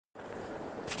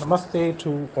Namaste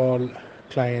to all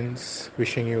clients,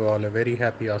 wishing you all a very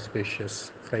happy,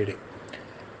 auspicious Friday.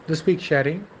 This week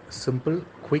sharing, simple,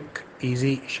 quick,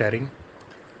 easy sharing.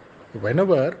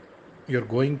 Whenever you're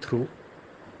going through,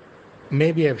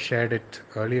 maybe I've shared it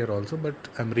earlier also, but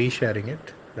I'm resharing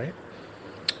it, right?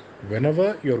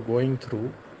 Whenever you're going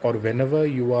through, or whenever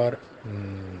you are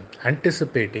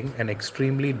anticipating an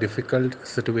extremely difficult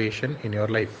situation in your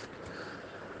life,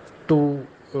 to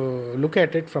look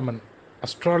at it from an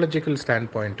astrological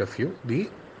standpoint of view, the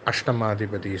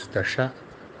Ashtamadhipati is Dasha,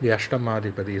 the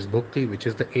Ashtamadhipati is Bhukti, which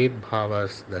is the eight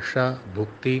bhavas, Dasha,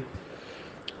 Bhukti,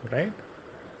 right?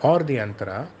 Or the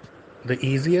Antara. The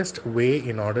easiest way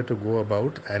in order to go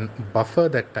about and buffer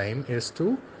that time is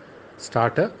to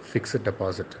start a fixed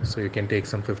deposit. So you can take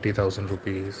some 50,000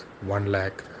 rupees, 1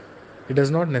 lakh. It does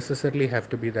not necessarily have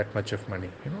to be that much of money.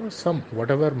 Some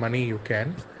whatever money you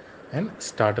can, and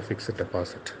start a fixed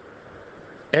deposit.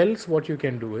 Else, what you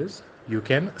can do is you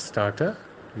can start a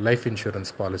life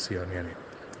insurance policy on your name,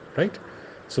 right?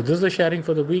 So, this is the sharing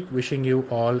for the week. Wishing you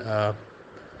all a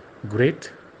great,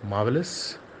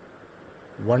 marvelous,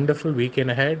 wonderful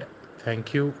weekend ahead.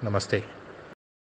 Thank you. Namaste.